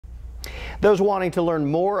Those wanting to learn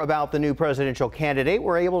more about the new presidential candidate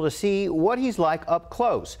were able to see what he's like up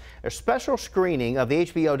close. A special screening of the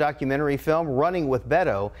HBO documentary film Running with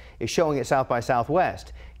Beto is showing at South by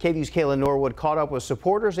Southwest. KVU's Kayla Norwood caught up with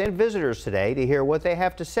supporters and visitors today to hear what they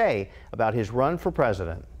have to say about his run for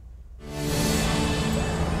president.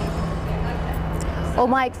 Well,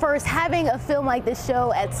 Mike, first, having a film like this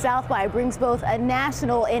show at South by brings both a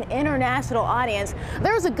national and international audience.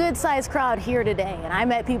 There's a good-sized crowd here today, and I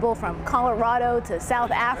met people from Colorado to South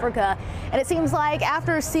Africa, and it seems like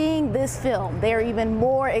after seeing this film, they're even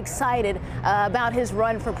more excited about his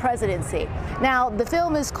run for presidency. Now, the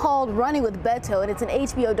film is called Running with Beto, and it's an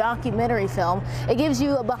HBO documentary film. It gives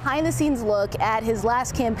you a behind-the-scenes look at his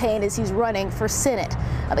last campaign as he's running for Senate.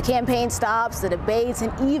 The campaign stops, the debates,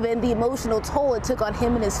 and even the emotional toll it took on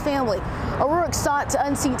him and his family. O'Rourke sought to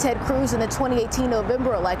unseat Ted Cruz in the 2018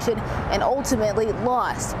 November election and ultimately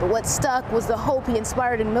lost. But what stuck was the hope he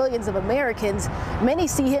inspired in millions of Americans. Many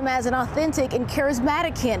see him as an authentic and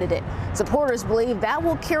charismatic candidate. Supporters believe that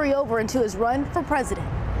will carry over into his run for president.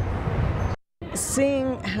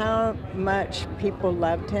 Seeing how much people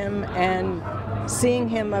loved him and seeing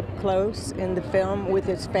him up close in the film with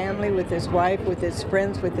his family, with his wife, with his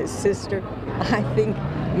friends, with his sister, I think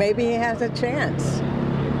maybe he has a chance.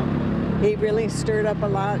 He really stirred up a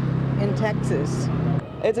lot in Texas.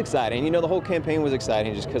 It's exciting. You know, the whole campaign was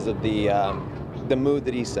exciting just because of the mood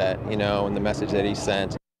that he set, you know, and the message that he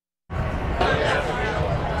sent.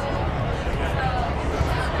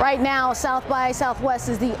 Right now, South by Southwest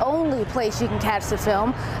is the only place you can catch the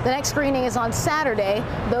film. The next screening is on Saturday.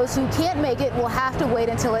 Those who can't make it will have to wait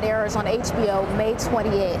until it airs on HBO May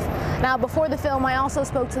 28th. Now, before the film, I also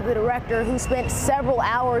spoke to the director who spent several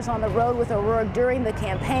hours on the road with O'Rourke during the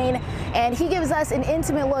campaign, and he gives us an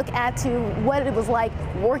intimate look at what it was like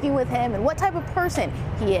working with him and what type of person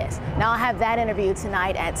he is. Now, I'll have that interview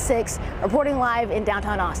tonight at 6. Reporting live in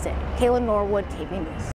downtown Austin, Kayla Norwood, KVU News.